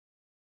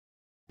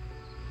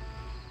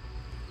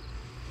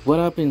What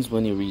happens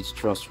when you reach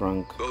trust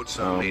rank Boats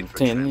are made for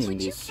 10 trans. in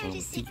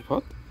this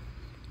teapot?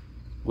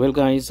 Well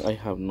guys, I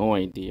have no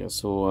idea,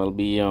 so I'll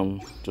be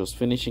just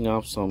finishing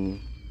off some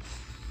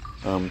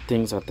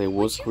things that I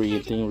was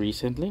creating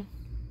recently,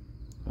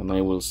 and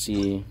I will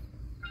see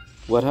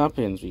what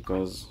happens,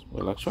 because,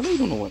 well, actually I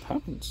don't know what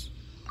happens.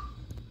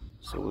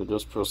 So we'll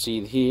just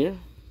proceed here,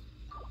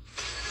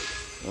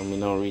 and we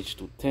now reach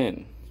to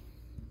 10,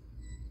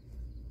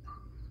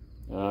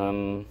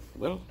 and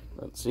well,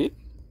 that's it.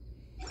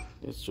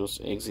 Let's just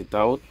exit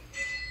out.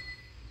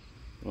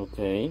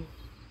 Okay,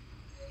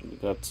 we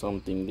got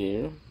something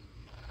there.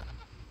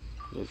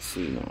 Let's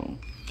see now.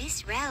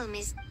 This realm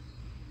is...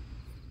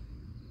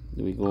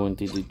 Do we go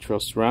into the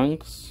trust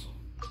ranks?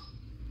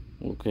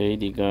 Okay,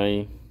 the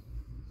guy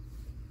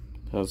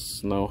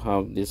has now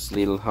have this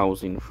little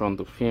house in front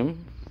of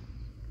him,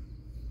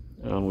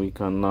 and we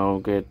can now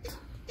get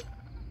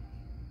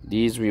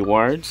these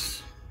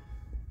rewards.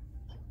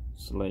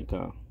 It's like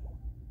a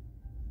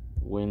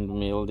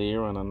windmill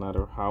there and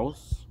another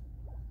house,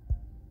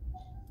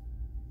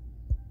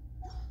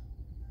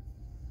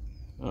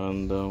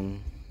 and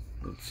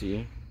let's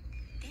see.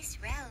 This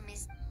realm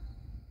is...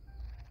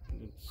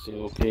 Let's see.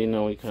 Okay,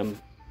 now we can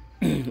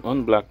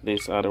unblock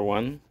this other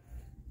one.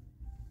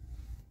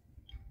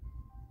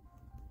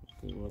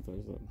 Okay, what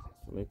is that?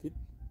 Select it.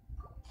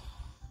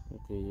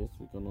 Okay, yes,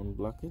 we can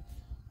unblock it,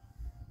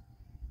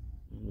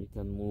 and we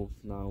can move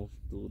now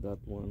to that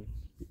one.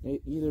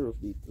 Either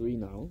of the three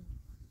now,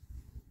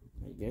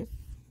 I guess.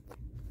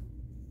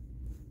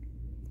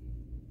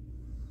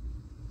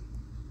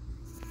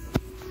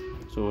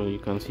 So you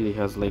can see it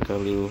has like a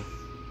little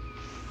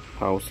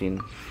house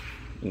in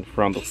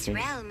front of him.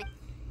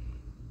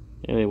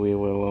 Anyway,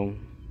 well,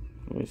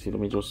 let me see. Let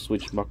me just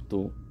switch back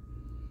to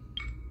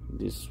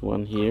this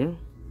one here,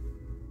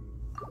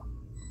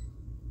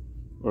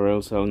 or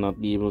else I'll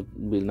not be able,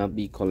 will not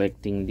be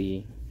collecting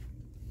the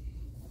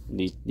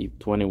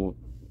 20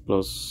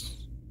 plus,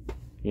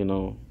 you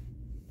know,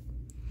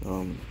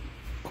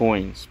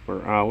 coins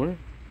per hour.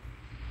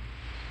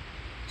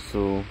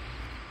 So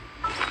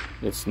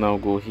let's now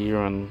go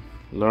here and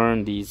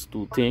learn these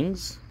two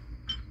things,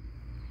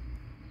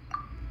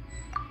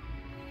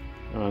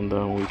 and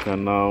we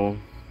can now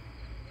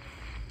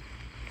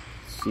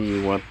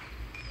see what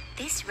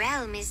This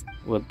realm is...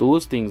 what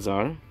those things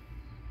are.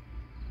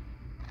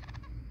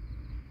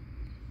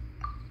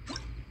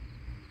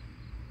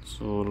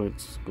 So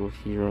let's go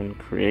here and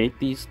create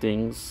these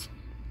things.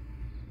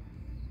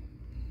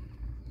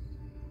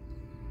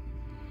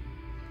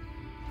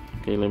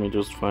 Okay, let me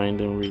just find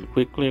them real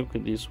quickly. Okay,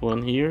 this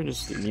one here,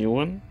 this is the new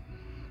one,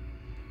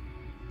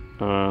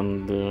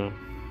 and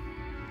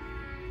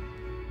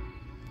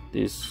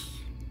this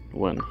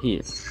one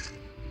here.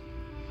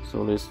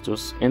 So let's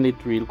just end it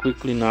real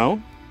quickly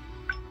now,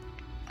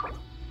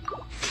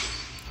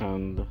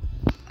 and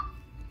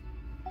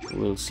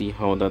we'll see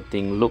how that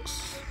thing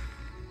looks.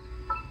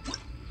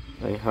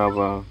 I have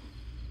a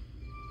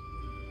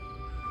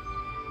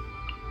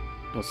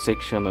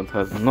section that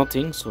has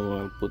nothing, so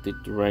I'll put it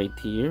right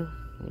here.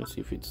 Let's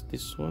see if it's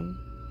this one.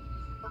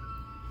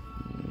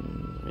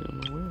 I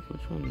don't know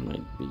which one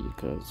might be,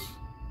 because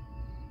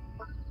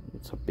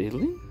it's a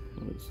building.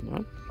 No, it's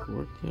not.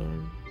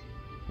 Courtyard.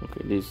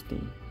 Okay, this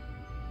thing.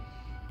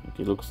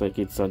 Okay, looks like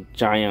it's a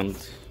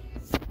giant.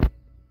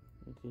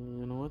 Okay,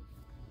 you know what?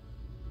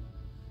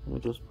 Let me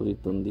just put it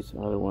on this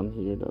other one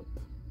here that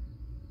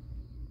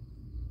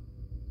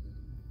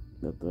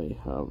I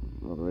have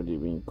already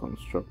been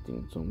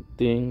constructing some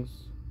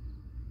things.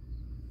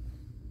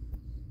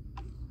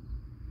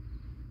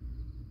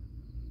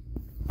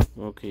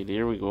 Okay,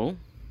 there we go.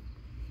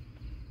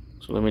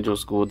 So let me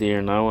just go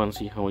there now and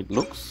see how it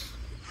looks.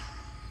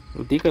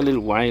 It'll take a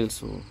little while,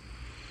 so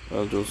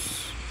I'll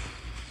just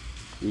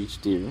reach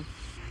there.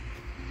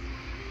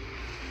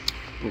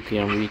 Okay,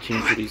 I'm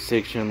reaching to this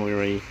section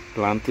where I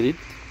planted it,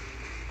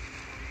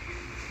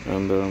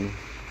 and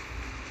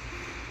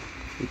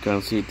you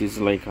can see it is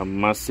like a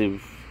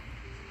massive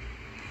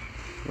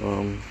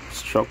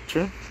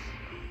structure.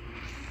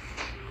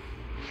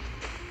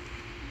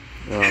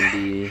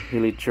 The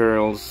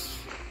hilichurls,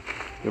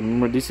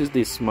 remember, this is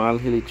the small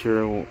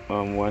hilichurl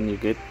one you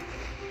get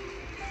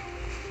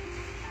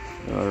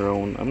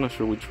around, I'm not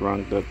sure which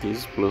rank that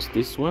is, plus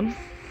this one.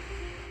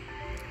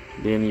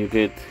 Then you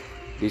get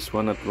this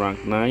one at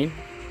rank 9.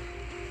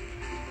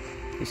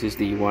 This is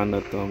the one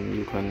that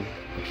you can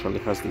actually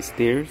has the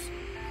stairs.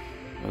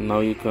 And now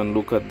you can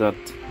look at that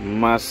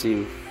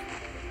massive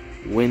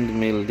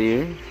windmill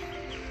there,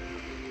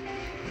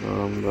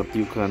 that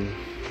you can,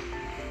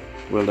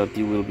 well, that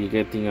you will be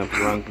getting at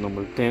rank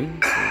number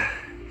 10. So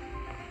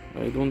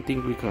I don't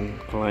think we can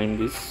climb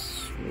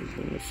this. Wait,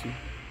 let me see.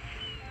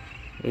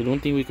 I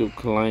don't think we could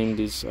climb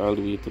this all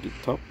the way to the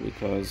top,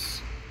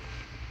 because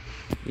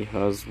it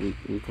has, we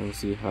can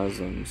see it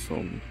has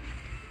some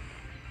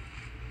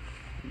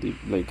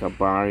like a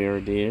barrier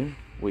there.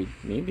 Wait,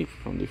 maybe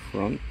from the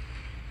front.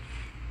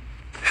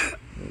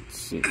 Let's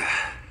see.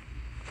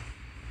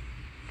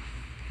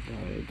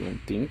 I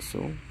don't think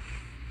so.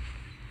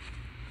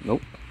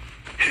 Nope.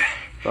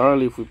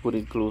 Probably if we put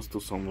it close to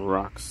some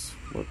rocks,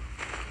 but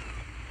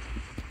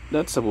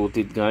that's about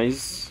it,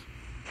 guys.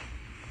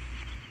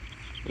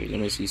 Wait, let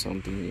me see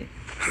something here.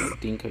 I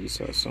think I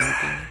saw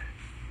something.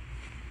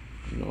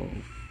 No.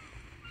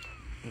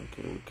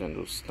 Okay, we can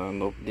just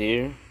stand up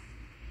there.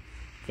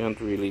 Can't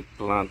really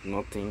plant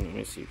nothing. Let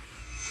me see.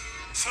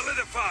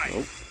 Solidify.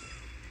 Nope.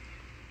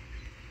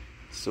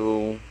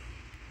 So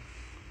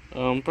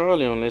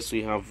probably unless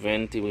we have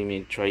venti, we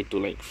may try to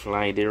like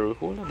fly there.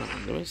 Hold on,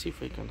 let me see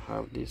if I can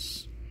have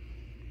this.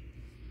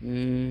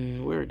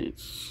 Where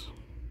this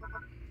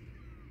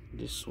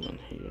one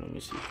here? Let me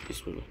see if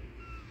this will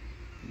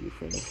be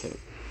for the help.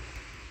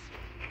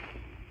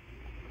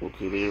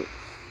 Okay, there.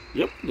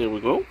 Yep, there we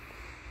go.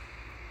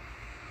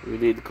 We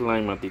did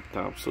climb at the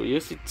top, so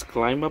yes, it's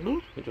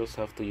climbable. You just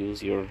have to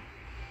use your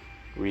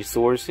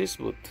resources,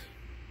 but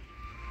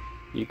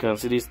you can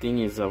see this thing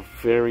is a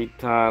very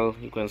tall.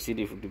 You can see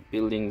the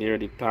building there.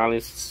 The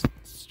tallest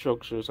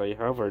structures I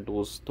have are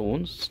those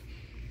stones,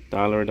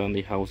 taller than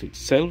the house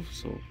itself.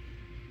 So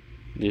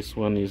this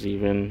one is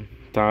even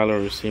taller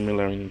or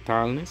similar in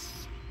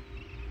tallness.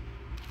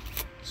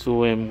 So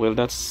well,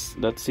 that's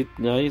it,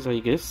 guys. I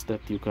guess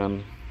that you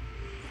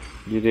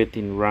get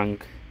in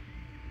rank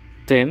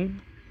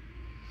 10,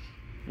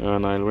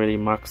 and I already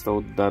maxed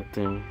out that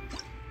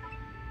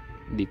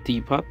the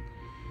teapot.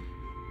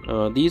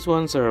 These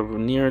ones are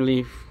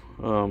nearly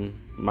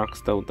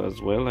maxed out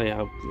as well. I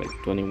have like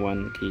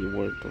 21k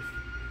worth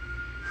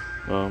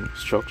of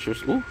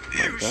structures. Oh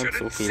my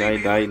god, okay, I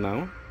died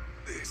now.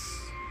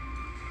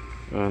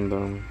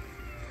 And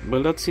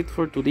well, that's it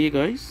for today,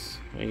 guys.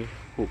 I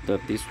hope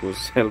that this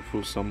was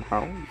helpful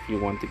somehow. If you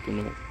wanted to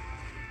know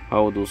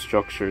how those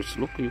structures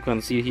look, you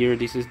can see here,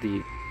 this is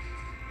the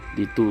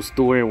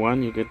 2-story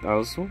one you get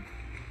also,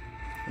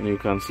 and you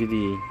can see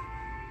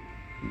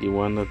the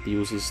one that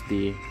uses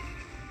the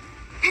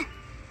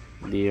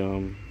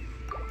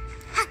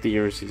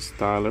stairs is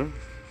taller.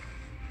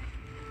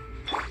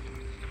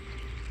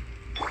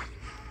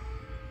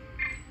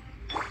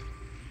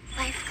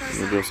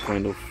 It just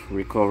kind of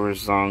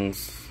recovers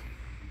songs.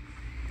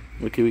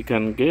 Okay, we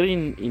can get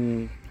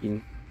in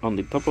on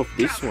the top of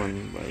this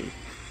one by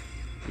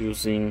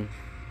using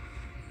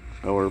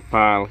our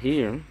pile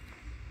here.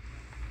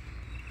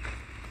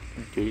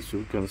 Okay, so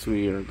you can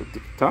see here at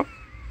the top,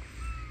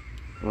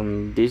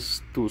 and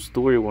this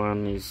 2-story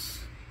one is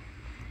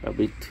a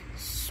bit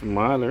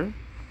smaller.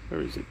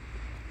 Where is it?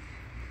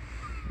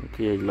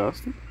 Okay, I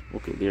lost it.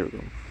 Okay, there we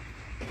go.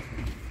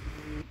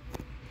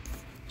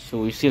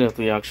 So we see that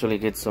we actually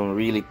get some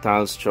really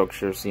tall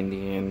structures in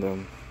the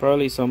end.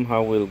 Probably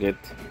somehow we'll get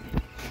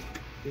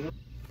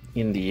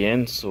in the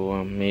end.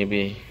 So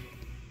maybe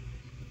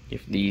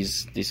if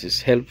this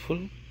is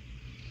helpful,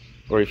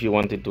 or if you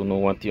wanted to know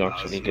what you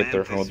actually get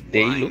or how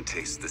they look,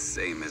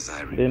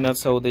 then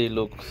that's how they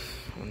look,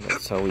 and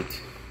that's how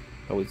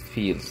it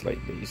feels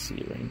like that you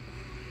see, right?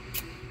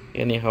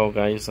 Anyhow,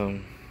 guys,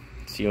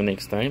 see you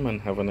next time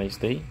and have a nice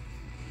day.